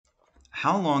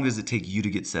How long does it take you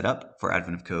to get set up for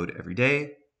Advent of Code every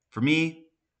day? For me,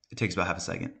 it takes about half a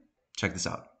second. Check this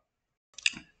out.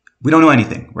 We don't know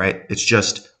anything, right? It's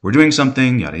just we're doing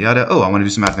something, yada, yada. Oh, I want to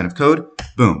do some Advent of Code.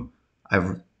 Boom.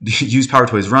 I've used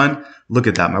PowerToys run. Look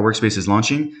at that. My workspace is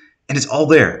launching and it's all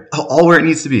there, all where it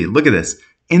needs to be. Look at this.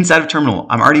 Inside of terminal,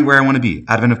 I'm already where I want to be.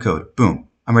 Advent of Code. Boom.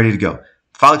 I'm ready to go.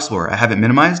 File Explorer, I have it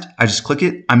minimized. I just click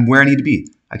it. I'm where I need to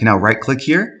be. I can now right click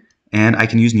here and I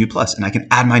can use new plus and I can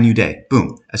add my new day.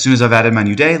 Boom. As soon as I've added my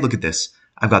new day, look at this.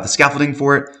 I've got the scaffolding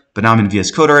for it, but now I'm in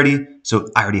VS Code already. So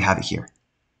I already have it here.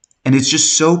 And it's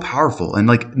just so powerful. And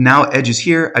like now Edge is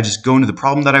here. I just go into the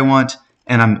problem that I want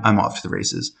and I'm off to the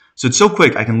races. So it's so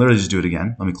quick. I can literally just do it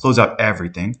again. Let me close out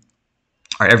everything.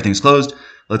 All right, everything's closed.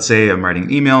 Let's say I'm writing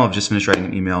an email. I've just finished writing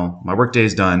an email. My workday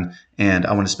is done and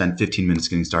I want to spend 15 minutes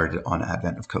getting started on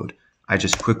Advent of Code. I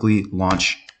just quickly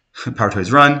launch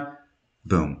PowerToys run.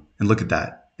 Boom. And look at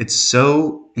that. It's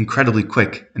so incredibly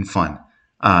quick and fun.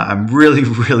 I'm really,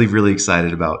 really, really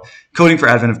excited about coding for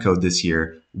Advent of Code this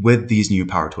year with these new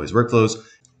PowerToys workflows.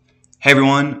 Hey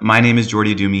everyone, my name is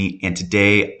Jordy Adumi, and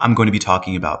today I'm going to be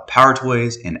talking about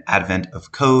PowerToys and Advent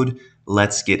of Code.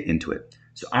 Let's get into it.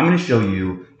 So I'm going to show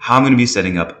you how I'm going to be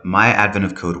setting up my Advent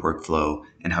of Code workflow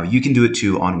and how you can do it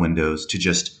too on Windows to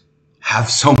just have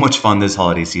so much fun this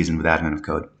holiday season with Advent of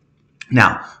Code.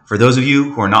 Now, for those of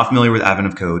you who are not familiar with Advent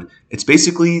of Code, it's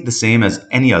basically the same as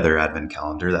any other Advent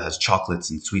calendar that has chocolates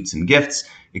and sweets and gifts,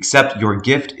 except your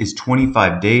gift is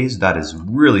 25 days. That is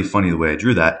really funny the way I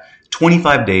drew that.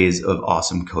 25 days of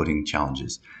awesome coding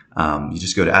challenges. You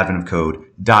just go to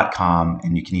adventofcode.com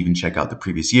and you can even check out the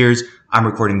previous years. I'm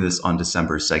recording this on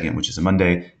December 2nd, which is a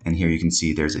Monday. And here you can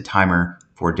see there's a timer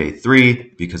for day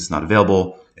 3 because it's not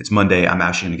available. It's Monday. I'm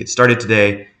actually going to get started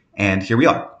today. And here we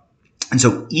are. And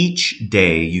so each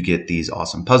day you get these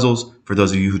awesome puzzles. For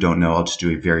those of you who don't know, I'll just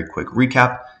do a very quick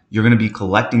recap. You're going to be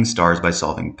collecting stars by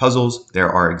solving puzzles. There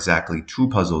are exactly 2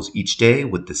 puzzles each day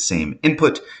with the same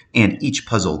input, and each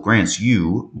puzzle grants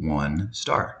you 1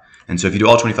 star. And so if you do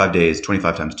all 25 days,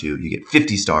 25 times 2, you get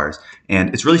 50 stars.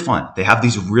 And it's really fun. They have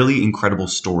these really incredible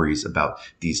stories about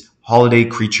these holiday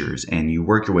creatures, and you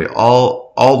work your way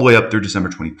all the way up through December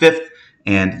 25th,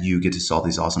 and you get to solve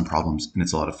these awesome problems, and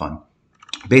it's a lot of fun.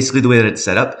 Basically, the way that it's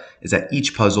set up is that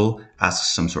each puzzle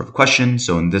asks some sort of question.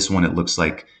 So in this one, it looks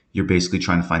like you're basically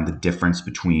trying to find the difference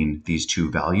between these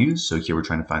 2 values. So here we're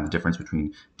trying to find the difference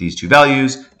between these 2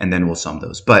 values, and then we'll sum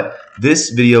those. But this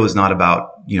video is not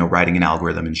about, writing an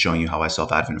algorithm and showing you how I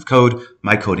solve Advent of Code.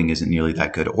 My coding isn't nearly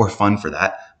that good or fun for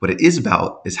that. What it is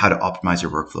about is how to optimize your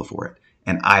workflow for it.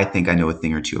 And I think I know a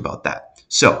thing or two about that.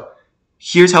 So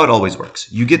here's how it always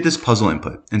works. You get this puzzle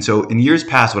input. And so in years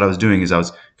past, what I was doing is I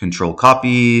was control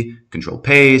copy, control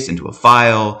paste into a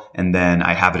file, and then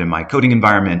I have it in my coding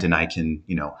environment and I can,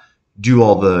 do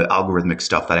all the algorithmic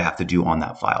stuff that I have to do on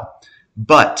that file.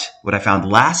 But what I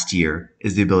found last year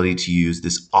is the ability to use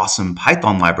this awesome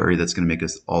Python library that's going to make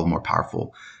us all more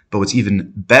powerful. But what's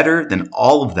even better than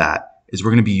all of that is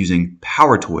we're going to be using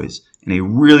PowerToys in a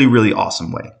really, really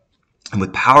awesome way. And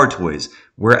with PowerToys,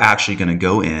 we're actually going to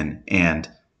go in and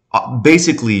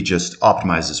basically just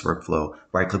optimize this workflow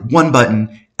where I click one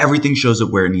button, everything shows up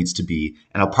where it needs to be.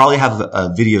 And I'll probably have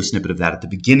a video snippet of that at the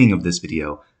beginning of this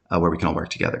video where we can all work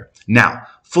together. Now,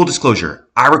 full disclosure,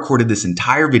 I recorded this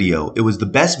entire video. It was the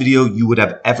best video you would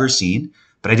have ever seen,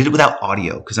 but I did it without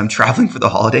audio because I'm traveling for the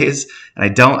holidays. And I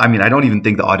don't even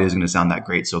think the audio is going to sound that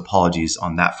great. So apologies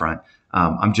on that front.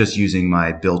 I'm just using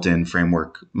my built-in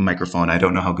framework microphone. I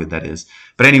don't know how good that is.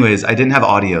 But anyways, I didn't have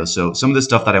audio. So some of the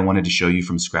stuff that I wanted to show you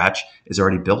from scratch is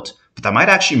already built, but that might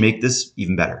actually make this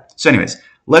even better. So anyways,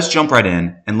 let's jump right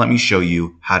in and let me show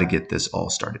you how to get this all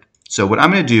started. So what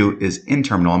I'm going to do is in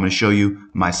terminal, I'm going to show you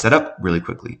my setup really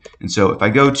quickly. And so if I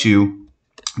go to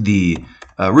the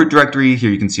root directory, here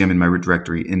you can see I'm in my root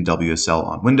directory in WSL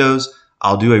on Windows.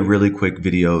 I'll do a really quick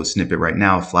video snippet right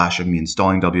now, a flash of me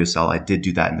installing WSL. I did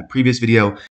do that in the previous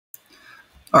video.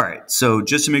 All right, so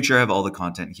just to make sure I have all the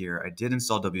content here, I did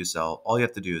install WSL. All you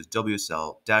have to do is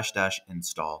WSL --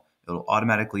 install. It'll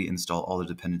automatically install all the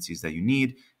dependencies that you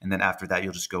need. And then after that,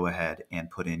 you'll just go ahead and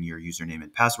put in your username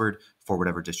and password for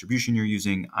whatever distribution you're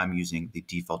using. I'm using the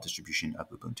default distribution of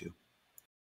Ubuntu.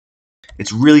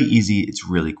 It's really easy. It's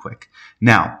really quick.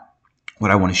 Now, what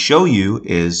I want to show you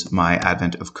is my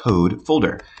Advent of Code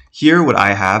folder. Here, what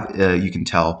I have, you can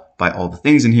tell by all the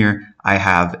things in here, I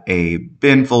have a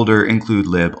bin folder, include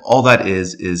lib. All that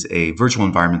is a virtual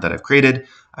environment that I've created.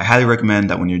 I highly recommend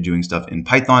that when you're doing stuff in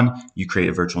Python, you create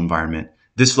a virtual environment.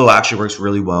 This flow actually works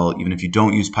really well, even if you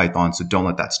don't use Python, so don't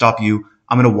let that stop you.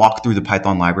 I'm going to walk through the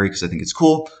Python library because I think it's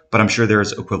cool, but I'm sure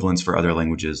there's equivalents for other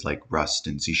languages like Rust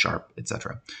and C#,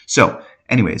 etc. So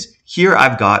anyways, here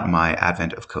I've got my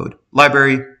Advent of Code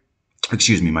library,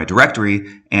 my directory,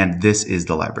 and this is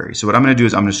the library. So what I'm going to do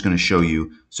is I'm just going to show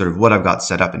you sort of what I've got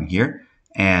set up in here.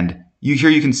 And here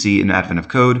you can see in Advent of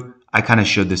Code, I kind of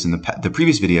showed this in the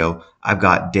previous video. I've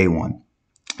got day one.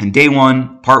 And day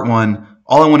one, part one,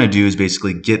 all I want to do is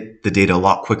basically get the data a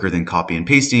lot quicker than copy and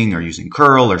pasting or using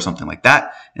curl or something like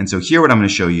that. And so here what I'm going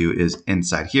to show you is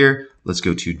inside here, let's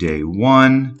go to day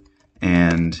one,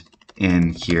 and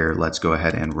in here, let's go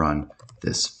ahead and run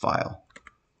this file.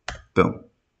 Boom.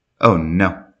 Oh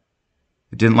no,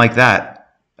 it didn't like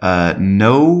that.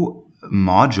 No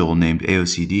module named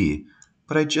aocd,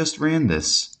 but I just ran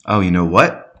this. Oh, you know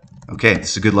what? Okay,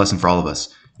 this is a good lesson for all of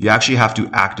us. You actually have to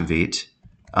activate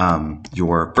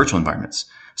your virtual environments.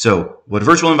 So what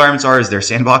virtual environments are is they're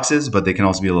sandboxes, but they can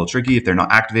also be a little tricky. If they're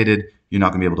not activated, you're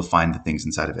not going to be able to find the things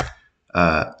inside of it.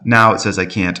 Now it says I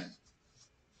can't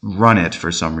run it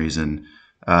for some reason.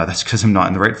 That's because I'm not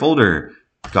in the right folder.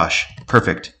 Gosh,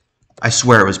 perfect. I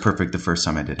swear it was perfect the first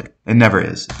time I did it. It never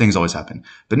is. Things always happen.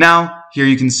 But now here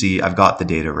you can see I've got the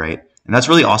data, right? And that's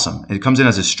really awesome. It comes in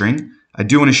as a string. I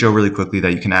do want to show really quickly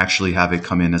that you can actually have it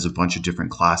come in as a bunch of different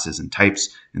classes and types.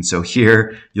 And so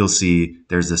here you'll see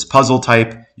there's this puzzle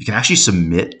type. You can actually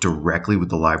submit directly with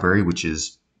the library, which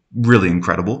is really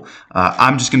incredible.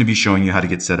 I'm just going to be showing you how to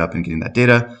get set up and getting that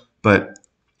data. But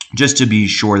just to be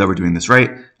sure that we're doing this right,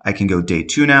 I can go day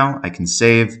two now. I can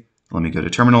save. Let me go to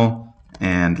terminal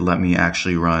and let me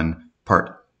actually run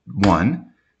part one.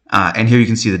 And here you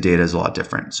can see the data is a lot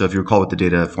different. So if you recall what the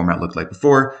data format looked like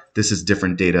before, this is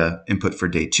different data input for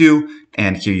day two.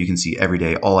 And here you can see every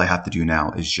day, all I have to do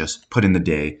now is just put in the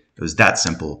day. It was that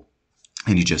simple.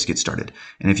 And you just get started.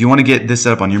 And if you want to get this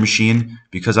set up on your machine,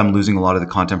 because I'm losing a lot of the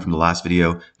content from the last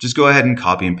video, just go ahead and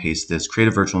copy and paste this, create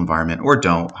a virtual environment, or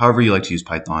don't, however you like to use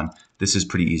Python. This is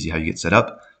pretty easy how you get set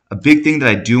up. A big thing that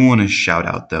I do want to shout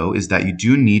out though is that you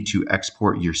do need to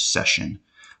export your session.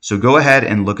 So go ahead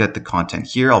and look at the content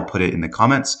here. I'll put it in the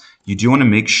comments. You do want to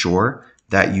make sure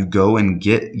that you go and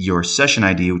get your session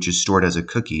ID, which is stored as a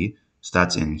cookie. So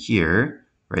that's in here,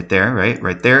 right there,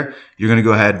 right there. You're going to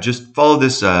go ahead, just follow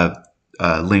this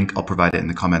link. I'll provide it in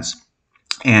the comments.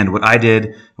 And what I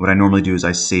did, what I normally do is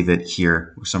I save it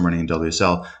here. So I'm running in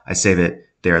WSL. I save it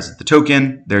there as the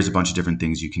token. There's a bunch of different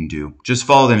things you can do. Just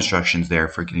follow the instructions there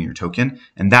for getting your token.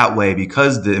 And that way,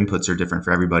 because the inputs are different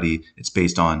for everybody, it's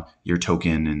based on your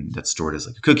token and that's stored as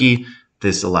like a cookie.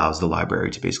 This allows the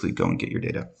library to basically go and get your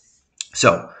data.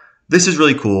 So this is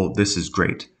really cool. This is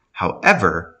great.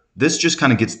 However, this just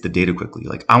kind of gets the data quickly.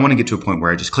 Like I want to get to a point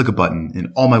where I just click a button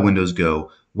and all my windows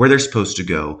go where they're supposed to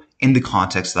go in the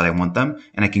context that I want them.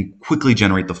 And I can quickly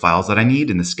generate the files that I need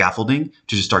in the scaffolding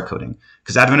to just start coding.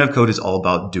 Because Advent of Code is all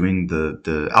about doing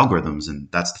the algorithms, and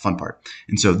that's the fun part.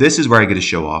 And so this is where I get to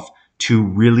show off two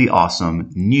really awesome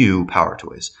new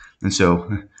PowerToys. And so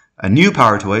a new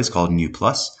PowerToy is called New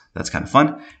Plus. That's kind of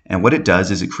fun. And what it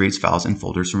does is it creates files and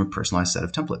folders from a personalized set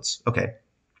of templates. Okay,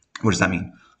 what does that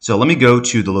mean? So let me go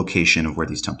to the location of where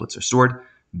these templates are stored.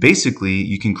 Basically,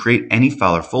 you can create any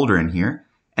file or folder in here,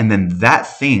 and then that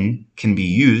thing can be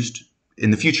used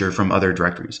in the future from other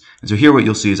directories. And so here what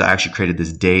you'll see is I actually created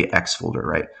this day X folder,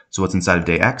 right? So what's inside of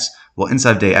day X? Well,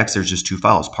 inside of day X, there's just two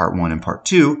files, part one and part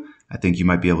two. I think you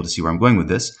might be able to see where I'm going with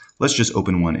this. Let's just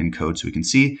open one in code so we can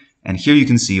see. And here you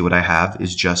can see what I have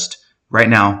is just right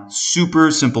now,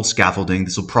 super simple scaffolding.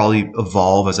 This will probably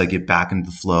evolve as I get back into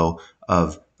the flow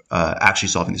of actually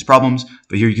solving these problems.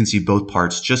 But here you can see both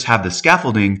parts just have the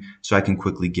scaffolding so I can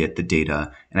quickly get the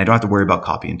data and I don't have to worry about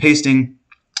copy and pasting.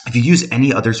 If you use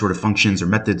any other sort of functions or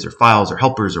methods or files or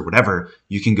helpers or whatever,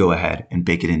 you can go ahead and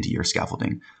bake it into your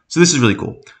scaffolding. So this is really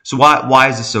cool. So why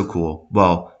is this so cool?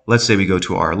 Well, let's say we go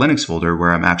to our Linux folder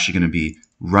where I'm actually going to be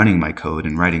running my code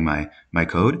and writing my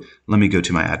code. Let me go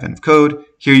to my Advent of Code.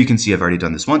 Here you can see I've already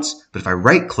done this once, but if I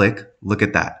right click, look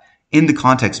at that. In the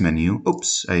context menu,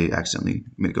 oops, I accidentally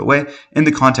made it go away. In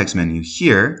the context menu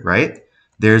here, right,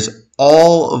 there's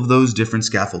all of those different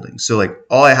scaffoldings. So like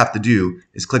all I have to do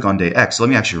is click on day X. So let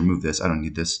me actually remove this. I don't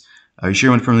need this. Are you sure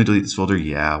you want to permanently delete this folder?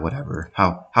 Yeah, whatever.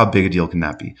 How big a deal can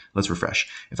that be? Let's refresh.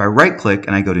 If I right click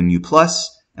and I go to New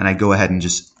Plus and I go ahead and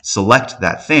just select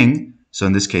that thing. So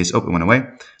in this case, oh, it went away.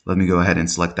 Let me go ahead and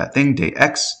select that thing, day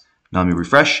X. Now let me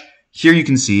refresh. Here you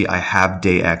can see I have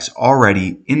day X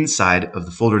already inside of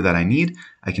the folder that I need.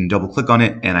 I can double click on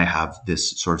it and I have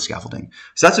this sort of scaffolding.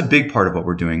 So that's a big part of what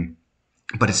we're doing,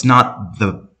 but it's not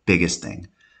the biggest thing.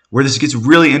 Where this gets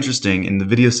really interesting in the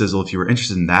video sizzle, if you were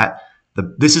interested in that,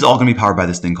 This is all going to be powered by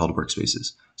this thing called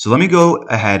Workspaces. So let me go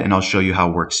ahead and I'll show you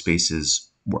how Workspaces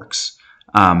works.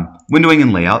 Windowing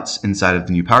and layouts inside of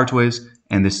the new PowerToys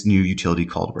and this new utility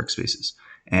called Workspaces.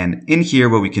 And in here,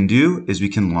 what we can do is we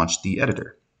can launch the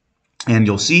editor. And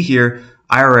you'll see here,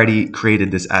 I already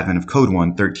created this advent of code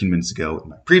one 13 minutes ago in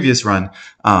my previous run,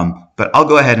 but I'll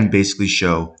go ahead and basically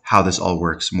show how this all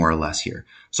works more or less here.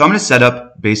 So I'm going to set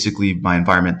up basically my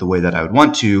environment the way that I would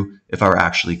want to if I were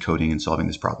actually coding and solving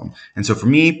this problem. And so for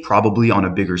me, probably on a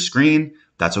bigger screen,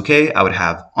 that's okay. I would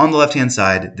have on the left-hand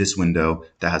side this window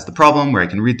that has the problem where I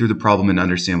can read through the problem and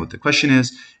understand what the question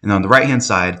is. And on the right-hand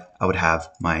side, I would have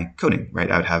my coding, right?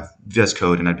 I would have VS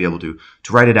Code and I'd be able to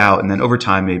write it out. And then over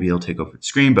time, maybe it'll take over the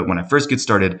screen. But when I first get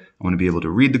started, I want to be able to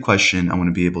read the question. I want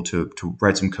to be able to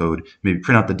write some code, maybe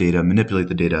print out the data, manipulate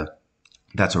the data,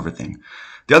 that sort of thing.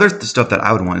 The other stuff that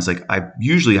I would want is like, I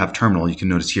usually have Terminal. You can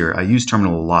notice here, I use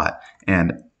Terminal a lot.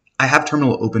 And I have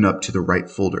Terminal open up to the right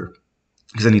folder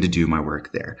because I need to do my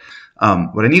work there.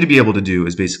 What I need to be able to do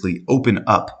is basically open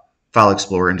up File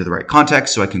Explorer into the right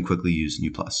context so I can quickly use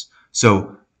New Plus.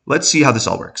 So let's see how this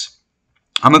all works.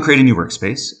 I'm going to create a new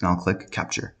workspace and I'll click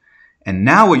Capture. And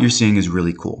now what you're seeing is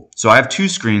really cool. So I have two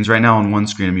screens. Right now on one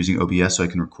screen, I'm using OBS so I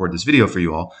can record this video for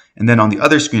you all. And then on the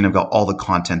other screen, I've got all the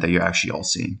content that you're actually all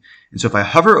seeing. And so if I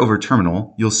hover over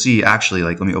Terminal, you'll see actually,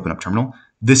 like, let me open up Terminal.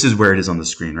 This is where it is on the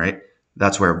screen, right?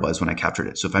 That's where it was when I captured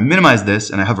it. So if I minimize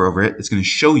this and I hover over it, it's going to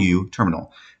show you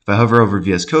Terminal. If I hover over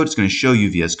VS Code, it's going to show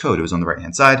you VS Code. It was on the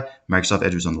right-hand side. Microsoft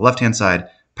Edge was on the left-hand side.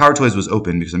 PowerToys was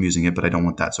open because I'm using it, but I don't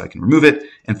want that, so I can remove it.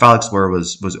 And File Explorer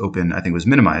was open. I think it was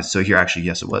minimized. So here, actually,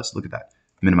 yes, it was. Look at that.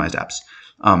 Minimized apps.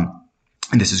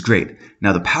 And this is great.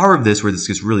 Now, the power of this, where this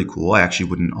gets really cool, I actually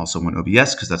wouldn't also want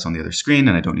OBS because that's on the other screen,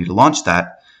 and I don't need to launch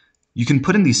that. You can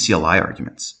put in these CLI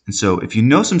arguments. And so if you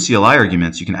know some CLI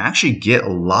arguments, you can actually get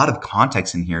a lot of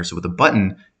context in here. So with a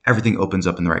button, everything opens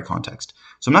up in the right context.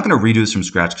 So I'm not going to redo this from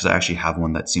scratch because I actually have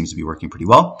one that seems to be working pretty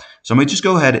well. So I'm going to just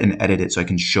go ahead and edit it so I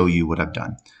can show you what I've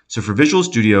done. So for Visual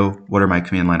Studio, what are my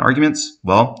command line arguments?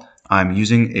 Well, I'm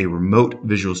using a remote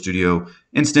Visual Studio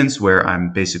instance where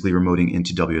I'm basically remoting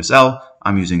into WSL.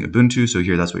 I'm using Ubuntu. So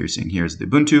here, that's what you're seeing here is the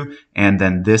Ubuntu. And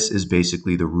then this is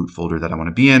basically the root folder that I want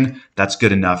to be in. That's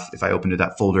good enough. If I open to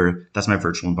that folder, that's my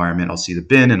virtual environment. I'll see the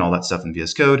bin and all that stuff in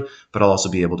VS Code, but I'll also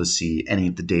be able to see any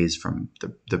of the days from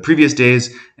the previous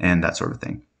days and that sort of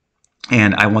thing.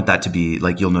 And I want that to be,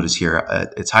 like you'll notice here,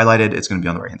 it's highlighted. It's going to be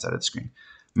on the right-hand side of the screen.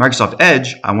 Microsoft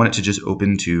Edge, I want it to just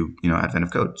open to, Advent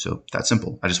of Code. So that's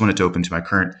simple. I just want it to open to my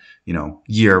current,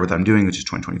 year, what I'm doing, which is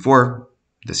 2024,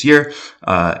 this year.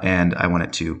 And I want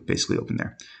it to basically open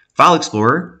there. File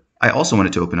Explorer, I also want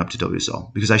it to open up to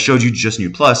WSL because I showed you just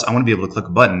New Plus. I want to be able to click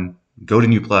a button, go to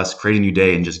New Plus, create a new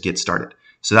day, and just get started.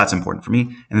 So that's important for me.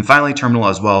 And then finally, Terminal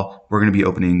as well. We're going to be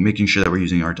opening, making sure that we're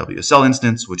using our WSL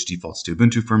instance, which defaults to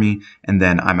Ubuntu for me. And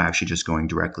then I'm actually just going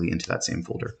directly into that same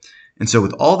folder. And so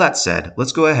with all that said,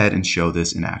 let's go ahead and show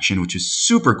this in action, which is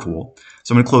super cool.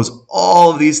 So I'm going to close all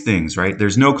of these things, right?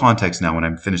 There's no context now when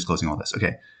I'm finished closing all this.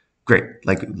 Okay, great.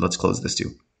 Let's close this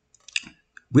too.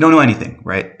 We don't know anything,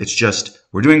 right? It's just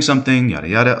we're doing something, yada,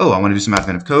 yada. Oh, I want to do some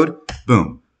advent of code.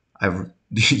 Boom. I've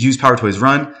used PowerToys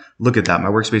run. Look at that. My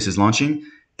workspace is launching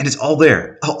and it's all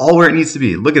there, all where it needs to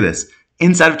be. Look at this.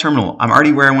 Inside of Terminal, I'm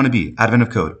already where I want to be. Advent of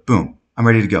code. Boom. I'm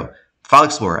ready to go. File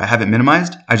Explorer, I have it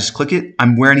minimized. I just click it.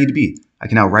 I'm where I need to be. I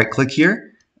can now right click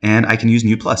here and I can use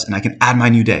New Plus and I can add my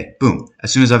new day. Boom.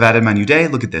 As soon as I've added my new day,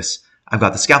 look at this. I've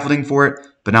got the scaffolding for it,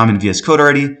 but now I'm in VS Code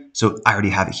already. So I already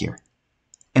have it here.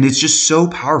 And it's just so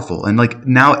powerful. And like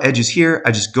now Edge is here.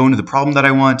 I just go into the problem that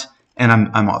I want and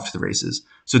I'm off to the races.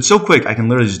 So it's so quick. I can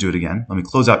literally just do it again. Let me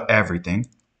close out everything.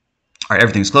 All right,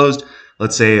 everything's closed.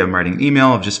 Let's say I'm writing an email.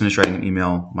 I've just finished writing an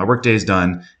email. My workday is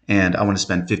done, and I want to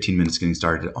spend 15 minutes getting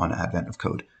started on Advent of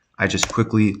Code. I just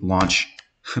quickly launch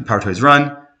PowerToys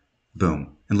run,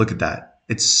 boom, and look at that.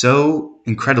 It's so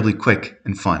incredibly quick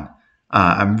and fun.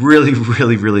 I'm really,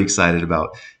 really, really excited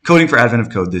about coding for Advent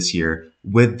of Code this year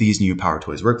with these new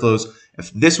PowerToys workflows.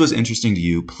 If this was interesting to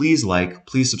you, please like,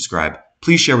 please subscribe,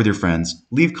 please share with your friends,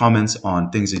 leave comments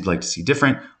on things you'd like to see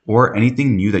different or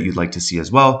anything new that you'd like to see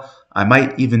as well. I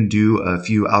might even do a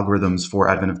few algorithms for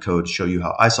Advent of Code, show you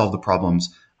how I solve the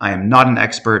problems. I am not an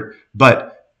expert,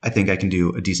 but I think I can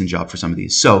do a decent job for some of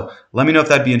these. So let me know if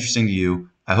that'd be interesting to you.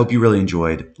 I hope you really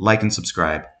enjoyed. Like and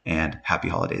subscribe, and happy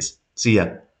holidays. See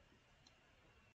ya.